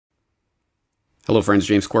Hello friends,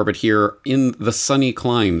 James Corbett here in the sunny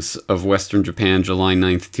climes of Western Japan, July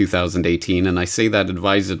 9th, 2018, and I say that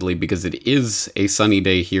advisedly because it is a sunny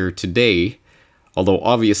day here today, although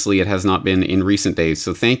obviously it has not been in recent days.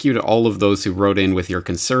 So thank you to all of those who wrote in with your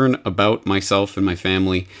concern about myself and my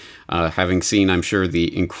family, having seen, I'm sure,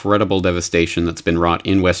 the incredible devastation that's been wrought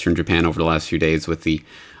in Western Japan over the last few days with the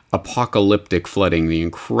apocalyptic flooding, the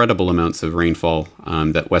incredible amounts of rainfall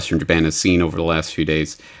that Western Japan has seen over the last few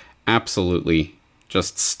days. Absolutely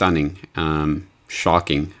just stunning,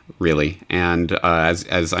 shocking, really. And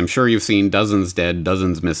as I'm sure you've seen, dozens dead,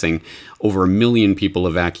 dozens missing, over 1 million people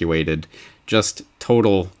evacuated, just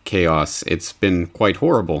total chaos. It's been quite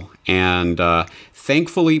horrible. And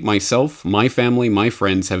thankfully, myself, my family, my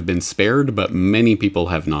friends have been spared, but many people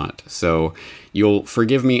have not. So you'll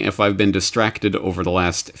forgive me if I've been distracted over the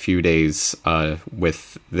last few days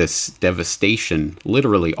with this devastation,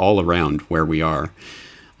 literally all around where we are.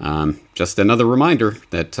 Just another reminder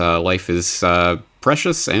that life is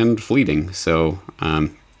precious and fleeting, so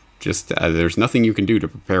there's nothing you can do to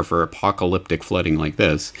prepare for apocalyptic flooding like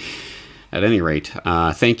this. At any rate,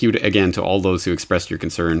 thank you again to all those who expressed your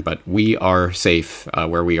concern, but we are safe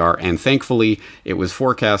where we are, and thankfully it was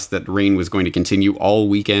forecast that rain was going to continue all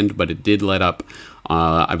weekend, but it did let up,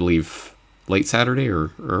 I believe, late Saturday or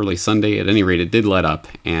early Sunday. At any rate, it did let up,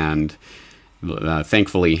 and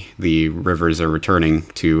thankfully, the rivers are returning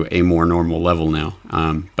to a more normal level now.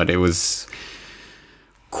 But it was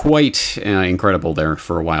quite incredible there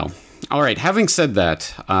for a while. All right, having said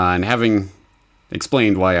that, and having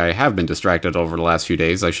explained why I have been distracted over the last few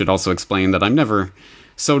days, I should also explain that I'm never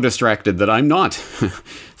so distracted that I'm not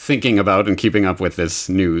thinking about and keeping up with this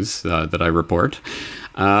news that I report.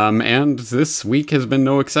 And this week has been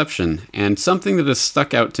no exception. And something that has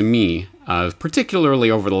stuck out to me,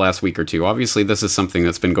 particularly over the last week or two, obviously this is something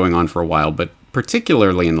that's been going on for a while, but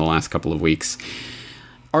particularly in the last couple of weeks,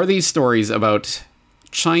 are these stories about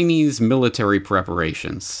Chinese military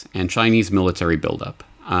preparations and Chinese military buildup.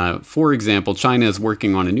 For example, China is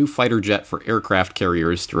working on a new fighter jet for aircraft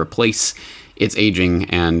carriers to replace its aging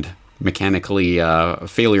and mechanically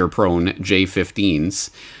failure-prone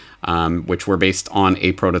J-15s. Which were based on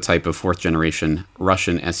a prototype of fourth-generation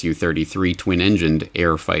Russian Su-33 twin-engined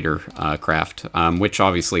air fighter craft, which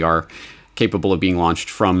obviously are capable of being launched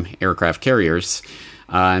from aircraft carriers.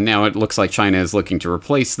 Now it looks like China is looking to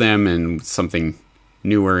replace them in something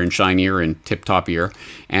newer and shinier and tip-toppier,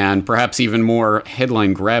 and perhaps even more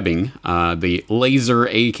headline-grabbing, the laser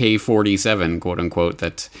AK-47, quote-unquote,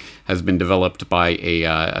 that has been developed by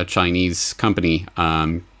a Chinese company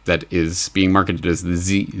that is being marketed as the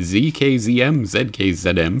ZKZM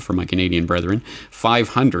for my Canadian brethren,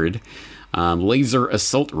 500 laser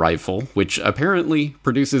assault rifle, which apparently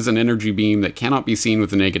produces an energy beam that cannot be seen with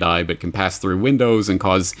the naked eye, but can pass through windows and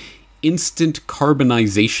cause instant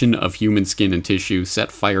carbonization of human skin and tissue,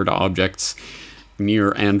 set fire to objects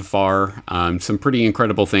near and far. Some pretty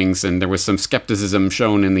incredible things, and there was some skepticism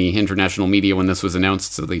shown in the international media when this was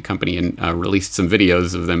announced, so the company released some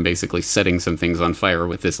videos of them basically setting some things on fire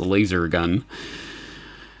with this laser gun.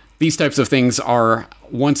 These types of things are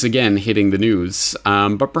once again hitting the news,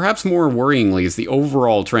 but perhaps more worryingly is the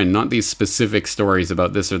overall trend, not these specific stories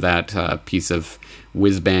about this or that piece of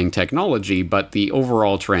whiz-bang technology, but the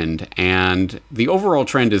overall trend. And the overall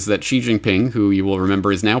trend is that Xi Jinping, who you will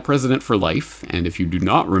remember is now president for life, and if you do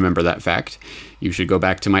not remember that fact, you should go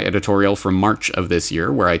back to my editorial from March of this year,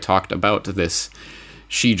 where I talked about this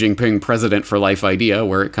Xi Jinping president for life idea,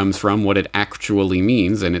 where it comes from, what it actually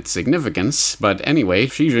means, and its significance. But anyway,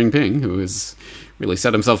 Xi Jinping, who has really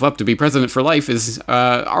set himself up to be president for life,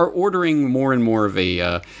 are ordering more and more of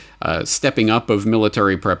a stepping up of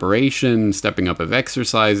military preparation, stepping up of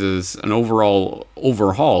exercises, an overall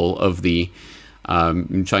overhaul of the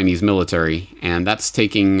Chinese military, and that's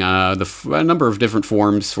taking a number of different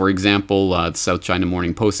forms. For example, the South China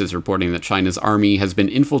Morning Post is reporting that China's army has been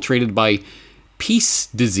infiltrated by peace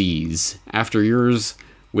disease after years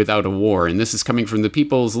without a war, and this is coming from the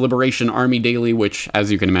People's Liberation Army Daily, which,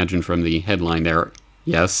 as you can imagine from the headline there,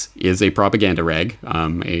 yes, is a propaganda rag,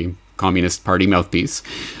 a Communist Party mouthpiece.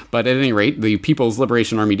 But at any rate, the People's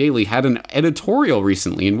Liberation Army Daily had an editorial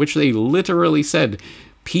recently in which they literally said,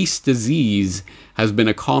 peace disease has been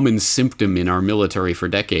a common symptom in our military for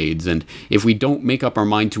decades, and if we don't make up our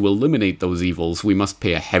mind to eliminate those evils, we must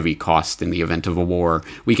pay a heavy cost in the event of a war.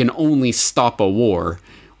 We can only stop a war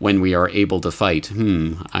when we are able to fight.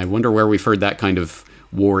 I wonder where we've heard that kind of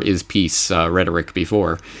war is peace rhetoric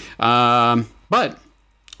before. But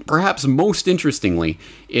Perhaps most interestingly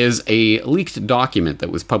is a leaked document that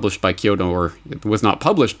was published by Kyodo, or it was not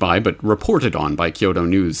published by, but reported on by Kyodo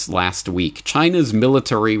News last week. China's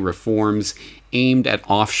military reforms aimed at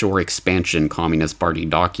offshore expansion, Communist Party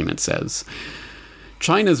document says.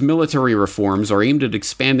 China's military reforms are aimed at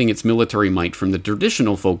expanding its military might from the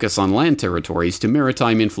traditional focus on land territories to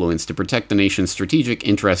maritime influence to protect the nation's strategic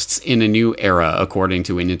interests in a new era, according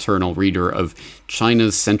to an internal reader of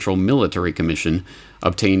China's Central Military Commission,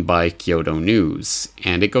 obtained by Kyodo News.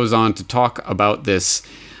 And it goes on to talk about this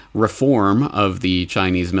reform of the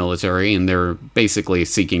Chinese military, and they're basically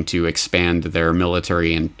seeking to expand their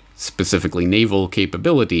military and specifically naval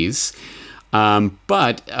capabilities.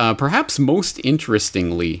 But perhaps most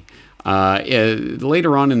interestingly,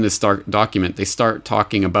 later on in this document, they start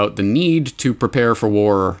talking about the need to prepare for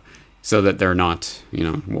war so that they're not,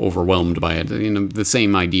 overwhelmed by it. The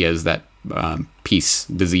same ideas that peace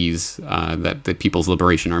disease that the People's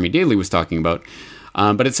Liberation Army Daily was talking about.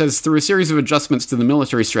 But it says, through a series of adjustments to the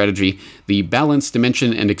military strategy, the balance,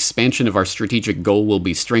 dimension, and expansion of our strategic goal will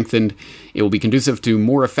be strengthened. It will be conducive to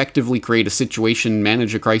more effectively create a situation,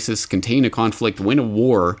 manage a crisis, contain a conflict, win a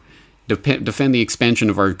war, defend the expansion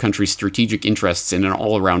of our country's strategic interests in an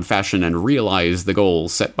all-around fashion, and realize the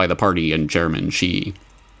goals set by the party and Chairman Xi.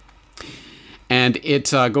 And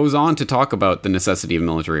it goes on to talk about the necessity of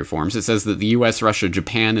military reforms. It says that the US, Russia,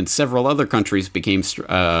 Japan, and several other countries became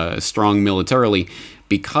strong militarily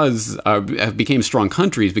became strong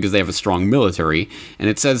countries because they have a strong military. And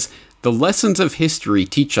it says, the lessons of history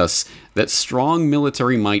teach us that strong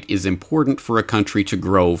military might is important for a country to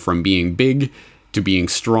grow from being big to being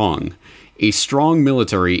strong. A strong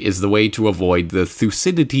military is the way to avoid the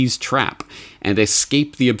Thucydides trap and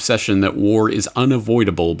escape the obsession that war is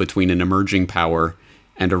unavoidable between an emerging power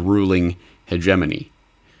and a ruling hegemony.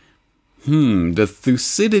 The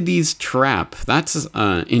Thucydides trap. That's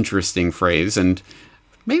an interesting phrase, and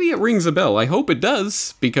maybe it rings a bell. I hope it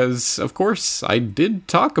does, because, of course, I did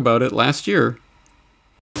talk about it last year.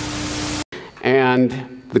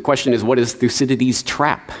 And the question is, what is Thucydides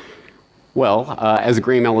trap? Well, as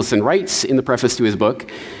Graham Allison writes in the preface to his book,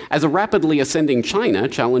 as a rapidly ascending China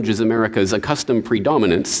challenges America's accustomed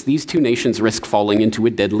predominance, these two nations risk falling into a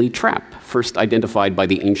deadly trap, first identified by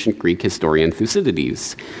the ancient Greek historian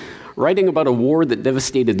Thucydides. Writing about a war that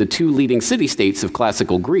devastated the two leading city-states of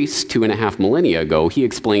classical Greece 2.5 millennia ago, he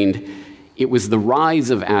explained, it was the rise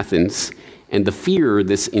of Athens and the fear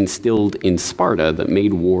this instilled in Sparta that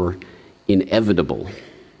made war inevitable.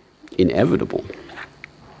 Inevitable.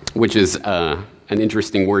 Which is an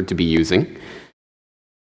interesting word to be using.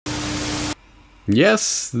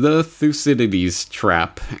 Yes, the Thucydides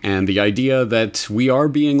trap, and the idea that we are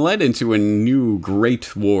being led into a new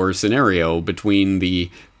Great War scenario between the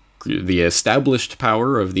established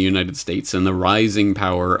power of the United States and the rising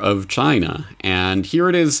power of China. And here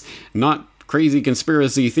it is, not crazy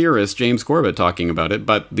conspiracy theorist James Corbett talking about it,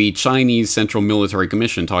 but the Chinese Central Military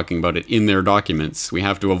Commission talking about it in their documents. We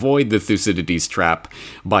have to avoid the Thucydides trap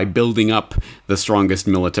by building up the strongest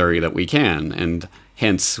military that we can, and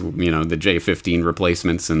hence, the J-15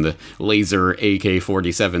 replacements and the laser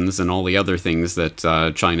AK-47s and all the other things that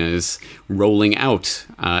China is rolling out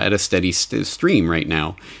at a steady stream right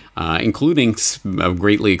now, including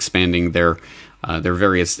greatly expanding their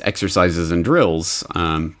various exercises and drills,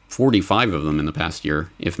 45 of them in the past year,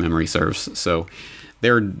 if memory serves. So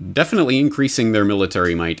they're definitely increasing their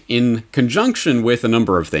military might in conjunction with a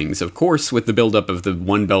number of things. Of course, with the buildup of the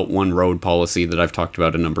One Belt, One Road policy that I've talked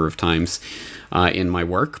about a number of times in my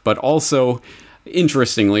work, but also,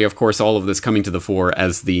 interestingly, of course, all of this coming to the fore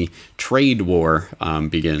as the trade war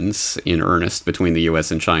begins in earnest between the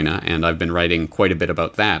US and China, and I've been writing quite a bit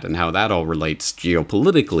about that and how that all relates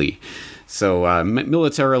geopolitically. So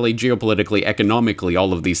militarily, geopolitically, economically,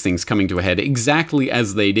 all of these things coming to a head exactly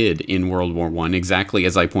as they did in World War I, exactly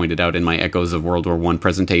as I pointed out in my Echoes of World War I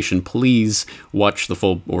presentation. Please watch the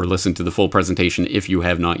full or listen to the full presentation if you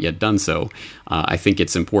have not yet done so. I think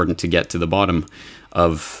it's important to get to the bottom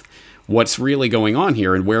of what's really going on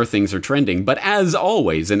here and where things are trending. But as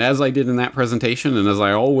always, and as I did in that presentation, and as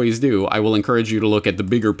I always do, I will encourage you to look at the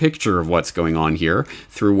bigger picture of what's going on here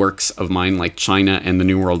through works of mine like China and the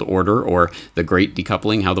New World Order, or The Great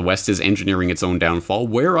Decoupling, How the West is Engineering Its Own Downfall,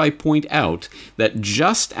 where I point out that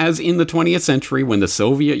just as in the 20th century, when the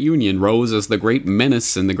Soviet Union rose as the great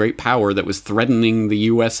menace and the great power that was threatening the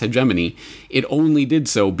US hegemony, it only did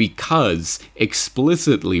so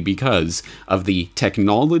explicitly because of the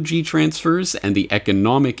technology transfers and the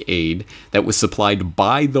economic aid that was supplied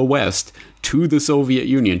by the West to the Soviet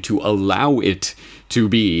Union to allow it to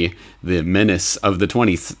be the menace of the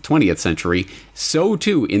 20th century, so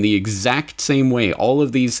too, in the exact same way, all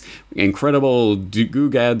of these incredible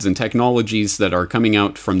googads and technologies that are coming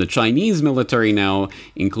out from the Chinese military now,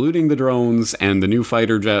 including the drones and the new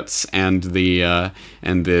fighter jets and the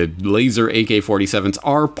laser AK-47s,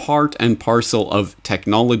 are part and parcel of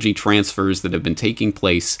technology transfers that have been taking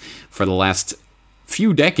place for the last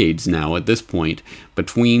few decades now at this point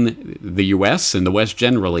between the US and the West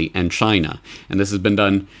generally and China. And this has been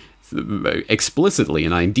done explicitly,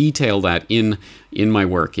 and I detail that in my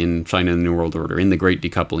work in China and the New World Order, in the Great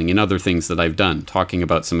Decoupling, in other things that I've done, talking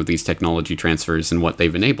about some of these technology transfers and what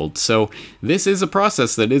they've enabled. So this is a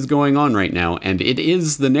process that is going on right now, and it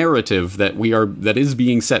is the narrative that is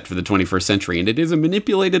being set for the 21st century, and it is a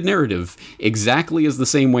manipulated narrative, exactly as the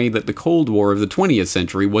same way that the Cold War of the 20th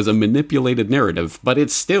century was a manipulated narrative, but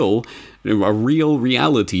it's still a real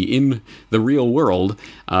reality in the real world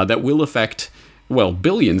that will affect, well,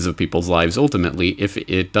 billions of people's lives ultimately if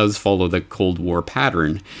it does follow the Cold War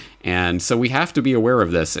pattern. And so we have to be aware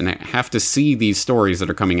of this and have to see these stories that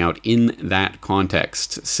are coming out in that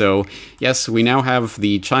context. So yes, we now have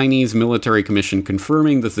the Chinese Military Commission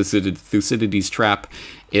confirming the Thucydides trap.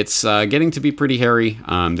 It's getting to be pretty hairy.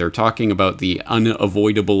 They're talking about the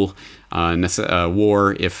unavoidable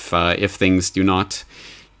war if things do not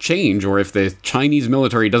change, or if the Chinese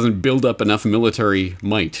military doesn't build up enough military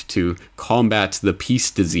might to combat the peace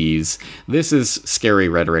disease. This is scary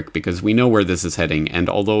rhetoric because we know where this is heading, and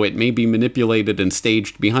although it may be manipulated and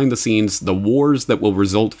staged behind the scenes, the wars that will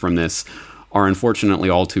result from this are unfortunately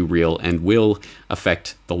all too real and will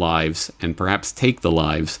affect the lives and perhaps take the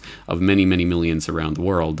lives of many, many millions around the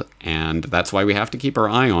world. And that's why we have to keep our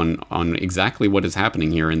eye on exactly what is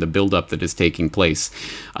happening here and the buildup that is taking place,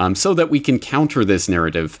 so that we can counter this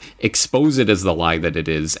narrative, expose it as the lie that it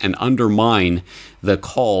is, and undermine the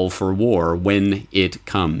call for war when it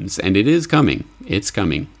comes. And it is coming. It's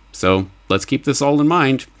coming. So let's keep this all in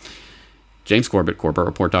mind. James Corbett,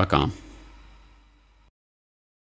 CorbettReport.com.